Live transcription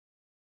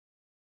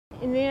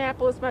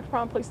Indianapolis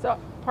Metropolitan Police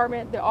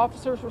Department, the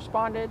officers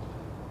responded.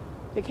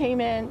 They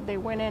came in, they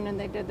went in, and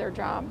they did their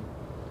job.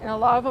 And a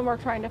lot of them are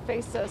trying to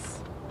face this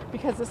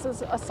because this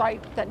is a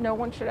sight that no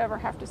one should ever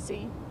have to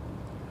see.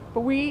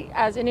 But we,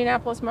 as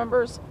Indianapolis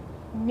members,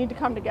 need to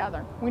come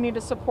together. We need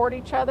to support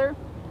each other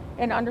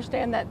and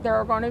understand that there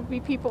are going to be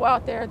people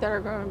out there that are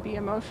going to be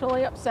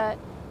emotionally upset,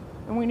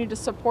 and we need to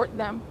support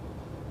them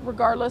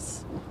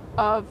regardless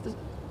of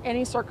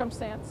any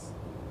circumstance.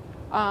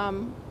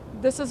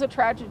 This is a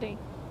tragedy,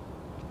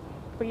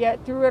 but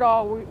yet through it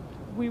all,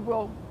 we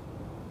will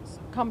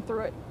come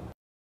through it.